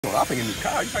Well, I think in the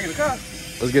car. You think in the car?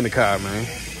 Let's get in the car, man.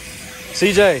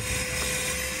 CJ,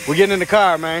 we're getting in the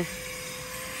car, man.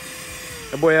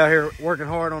 That boy out here working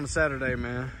hard on a Saturday,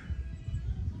 man.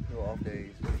 No off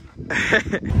days.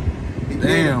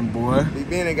 Damn, boy. Big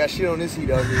Ben ain't got shit on this heat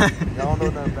out here. I don't know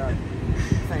nothing about it.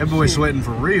 That boy sweating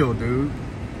for real, dude.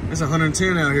 It's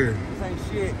 110 out here. This ain't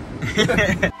shit.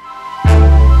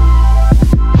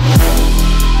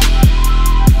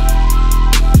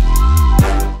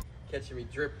 Catching me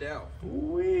dripped out.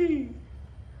 Wee.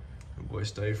 That boy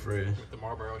stay fresh. With the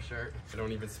Marlboro shirt. I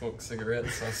don't even smoke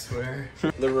cigarettes, I swear.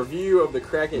 The review of the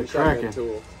Kraken shotgun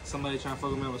tool. Somebody trying to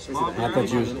fuck me up with small. I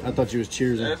thought you was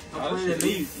cheersing. Oh, this shit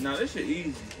easy. No, this shit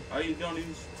easy. Oh, you don't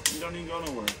even go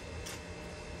nowhere.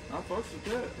 I fucks with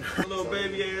that. A little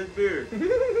baby ass beer.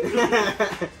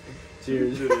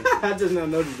 Cheers. I just now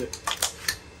noticed it.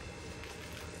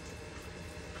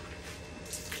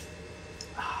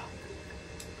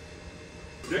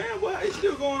 Damn, what? It's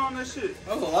still going on that shit.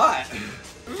 That was a lot.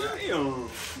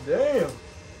 Damn.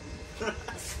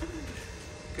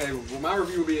 Okay, well my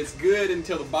review will be it's good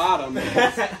until the bottom.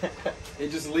 It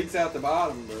just leaks out the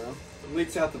bottom, bro. It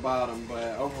leaks out the bottom,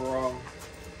 but overall,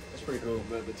 that's pretty cool.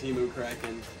 But the Temu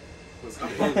Kraken was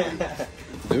completely...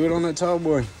 Do it on that tall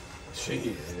boy.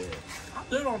 Shit. I'll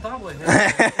do it on top of it.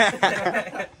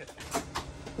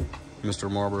 Mr.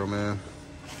 Marlboro, man.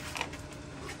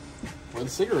 Where the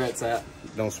cigarettes at?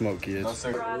 Don't smoke, kids. Just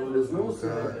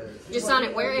sign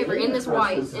it wherever in this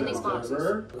white, in these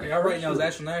boxes. Hey, I write y'all's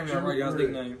actual name or I write y'all's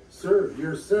nickname?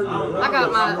 I got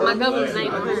my government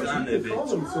name on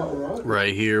here.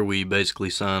 Right here, we basically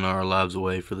sign our lives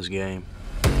away for this game.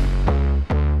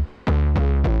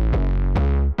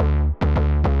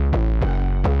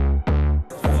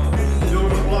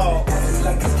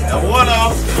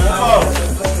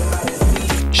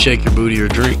 Shake your booty or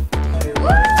drink.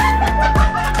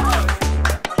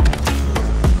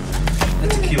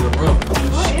 That's tequila rum.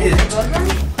 Shit.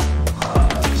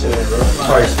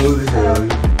 Probably smooth as hell.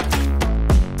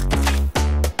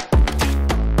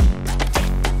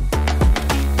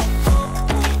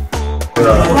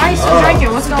 Why are you still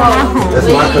drinking? What's going on? That's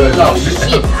my cousin.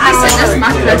 I said that's my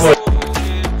cousin.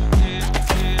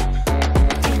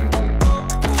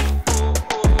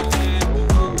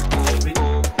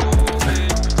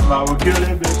 We'll kill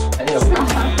that bitch.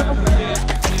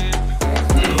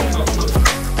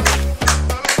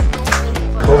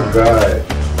 Oh God.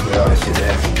 Yeah, that shit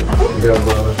nasty. Yeah,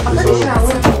 brother. That's a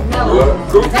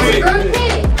group pig.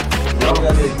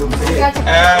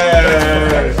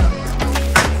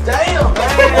 Damn,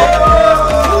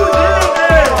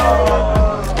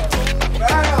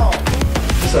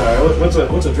 It's alright.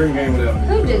 What's a drink game without?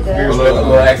 Who did that? A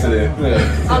little accident.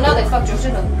 Oh no, they fucked your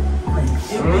shit up.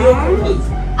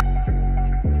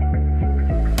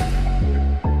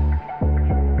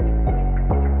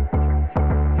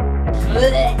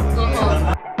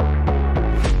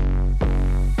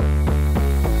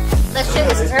 That shit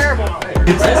was terrible.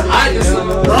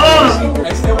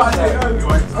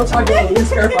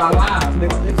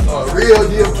 Real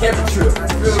deal camping trip.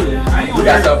 We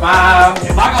got the vibe.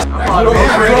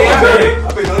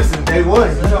 I've been listening to day one.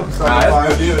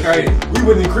 We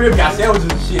went in the crib, got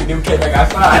sandwiches and shit, then we came back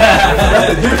outside.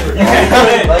 That's the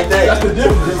difference. Like that. That's the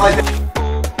difference. Just like that.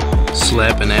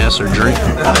 Slapping ass or drink.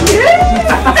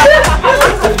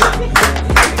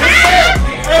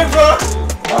 Hey, bro.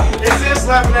 It said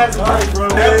slapping ass and drink, bro.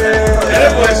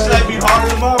 That boy slap me harder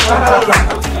than motherfucker.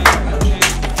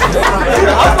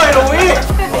 I'm playing to win.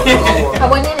 I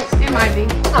wasn't in it. It might be.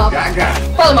 Oh,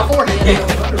 probably my forehead.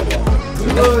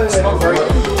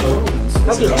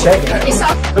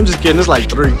 I'm just kidding. It's like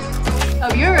 3.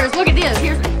 Oh, yours. Look at this.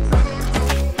 Here's.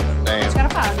 Damn. It's got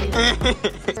a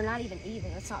 5. We're not even.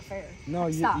 That's not fair. No,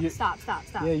 Stop.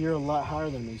 Yeah, you're a lot higher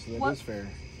than me, so that is fair.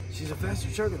 She's a faster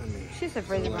chugger than me. She's a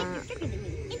pretty burnt.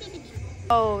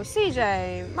 Oh,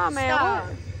 CJ, my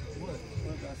man,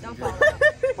 Don't fall.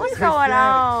 what's going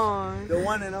on? The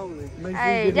one and only.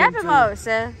 Hey, dap him up,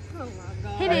 sir. Oh my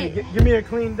god. He did. Give me a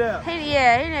clean dap. He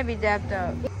need to be dapped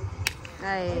up.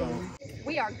 Hey.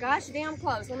 We are gosh damn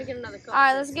close. Let me get another cup. All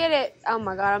right, let's get it. Oh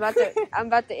my god, I'm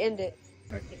about to end it.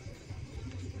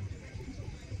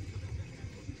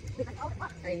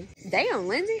 Damn,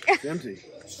 Lindsay. It's empty.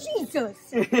 Jesus.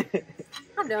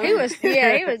 I'm done. He was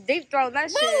deep throwing that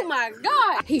shit. Oh my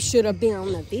god. He should have been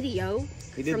on the video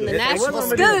from the National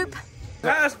Scoop.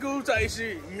 High school type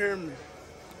shit, you hear me?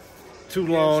 Too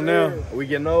long now. We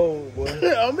getting old, boy.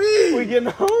 Oh, me. We getting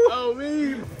old. Oh,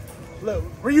 me. Look,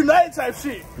 reunited type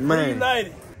shit. Man.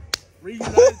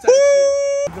 Reunited type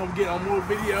shit. I'm gonna get on more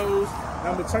videos.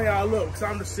 I'm gonna turn y'all up because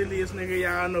I'm the silliest nigga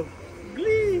y'all know.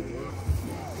 Glee.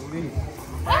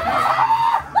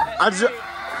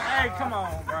 Hey, come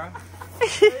on, bro.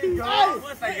 What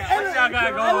y'all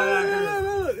got going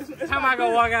on? How am I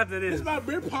gonna walk after this? It's my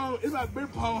beer pong. It's my beer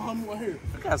pong homie right here.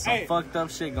 Got some fucked up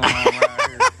shit going on right here.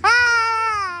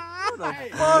 Who the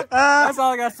fuck? That's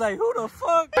all I gotta say. Who the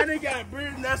fuck? That nigga got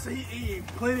beard and that's he eating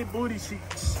plenty booty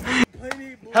cheeks.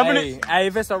 Plenty booty. How many? Hey,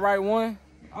 if it's the right one,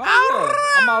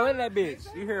 I'm all in that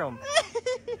bitch. You hear him?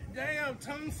 Damn,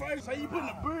 tongue first. How you putting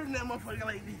a bird in that motherfucker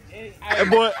like this? That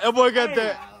boy got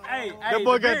that. That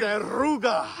boy got that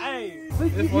ruga. Hey,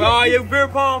 this for all you beer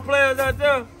pong players out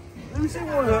there. Let me see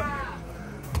one up.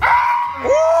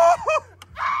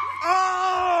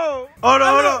 Oh! Hold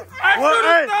on. I should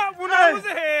have stopped when I was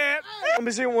ahead. Let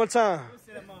me see it one time.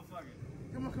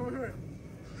 Come on here.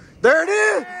 There it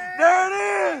is.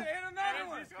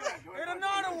 Hit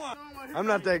another one. I'm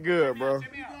not that good, bro.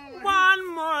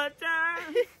 One more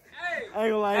time. I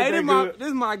ain't gonna lie, I Hey, ain't that good. this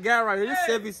is my guy right here. This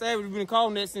Chevy Savage. We've been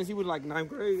calling that since he was like 9th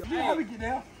grade. You know how we get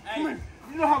down? Come here.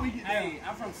 You know how we get down? Hey,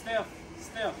 I'm from Steph.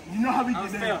 You know how we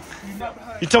get down?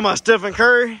 You talking about Stephen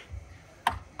Curry?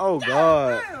 Oh,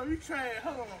 God. Damn, you trying.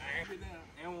 Hold on. Get down.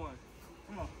 And one.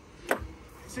 Come on.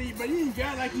 See, but you ain't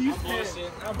got like you used to have. You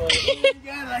ain't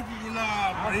got like you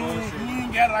know, bro. You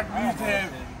ain't got like you used to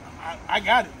have. I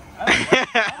got it.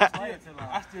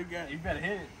 I still got it. You better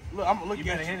hit it. Look, I'm gonna look at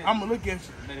you. I'm gonna look at you.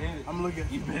 You better hit it. I'm gonna look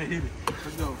at you. You better hit it.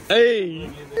 Let's go. Hey.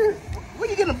 Where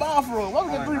you getting a ball from? Why we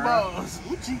got 3 balls?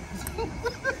 What cheeks?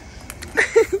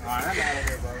 Alright, I'm out of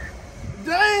here, bro.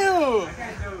 Damn! I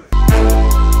can't do it.